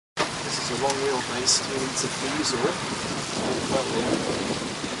This is a long wheelbase tuned to diesel, well-in,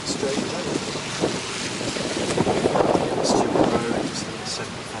 straight level. Stewart Road, just under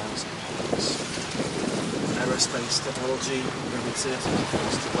 70,000 pounds. Aerospace technology limited,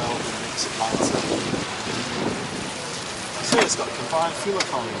 goes to weld and makes it lighter. So it's got a combined fuel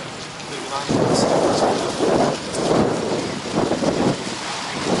economy, completely 9%.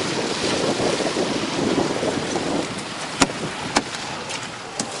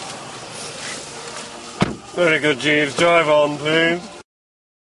 Very good, Jeeves. Drive on, please.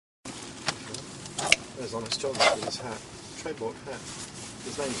 There's Honest John with his hat. Trademark hat.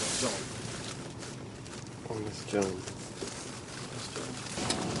 His name's not John. Honest John.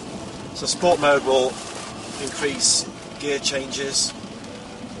 So sport mode will increase gear changes.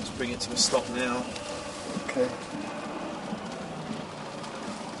 Let's bring it to a stop now. Okay.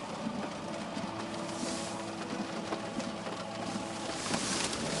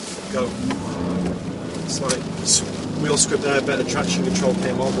 Go. Slight wheel script there, better traction control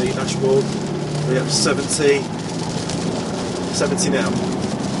came on the dashboard. We have 70 now.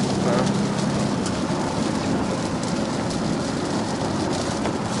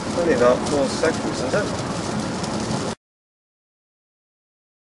 Only about 4 seconds, is it?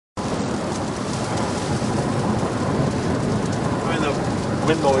 I mean, the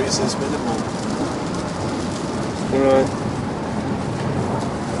wind noise is minimal. Right.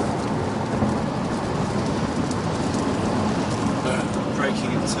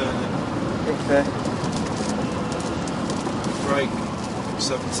 Braking and turning. Okay. Brake,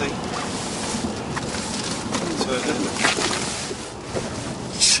 70. Turning.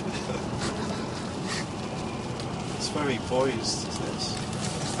 It's very poised, isn't it?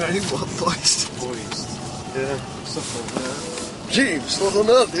 Very well poised. Poised. Yeah. Something there. Jeeves, what on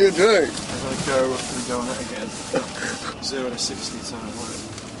earth are you doing? And I go up and go on it again. 0 to 60 time, right?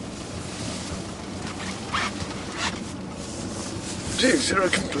 Jeeves, you're a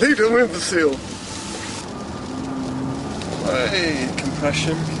complete imbecile. Hey,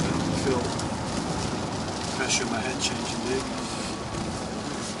 compression. Feel pressure in my head changing, dude.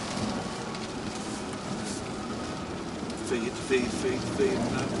 Feed.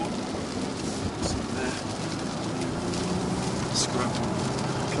 No, what? What's in there? Scrub.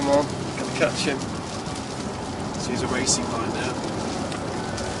 Come on, gotta catch him. So he's a racing line now.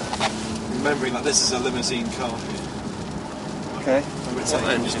 Remembering that this is a limousine car here. Okay. What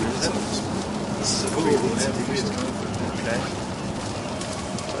engine is it? This is a 3-litre. Okay.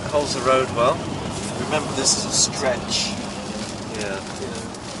 It holds the road well. Remember, this is a stretch. Yeah.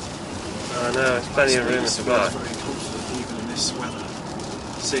 I know, it's plenty of room at the back. Very confident even in this weather.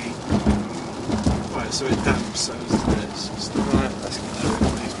 See? Right, so it damps, so it's just Right, let's get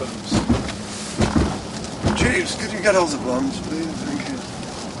all these bumps. Jeeves, could you get all the bumps, please? Thank you.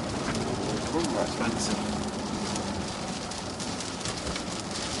 Expensive.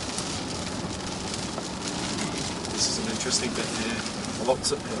 This is an interesting bit here. I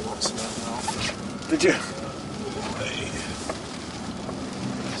locked up here once and half. Did you?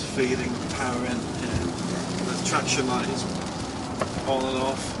 It's feeding power in here. The traction light is on and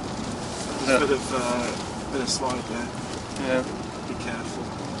off. There's a bit of slide there. Yeah. Be careful.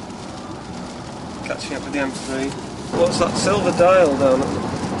 Catching up with the M3. What's that silver dial down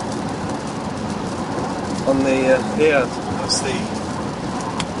on the here? That's the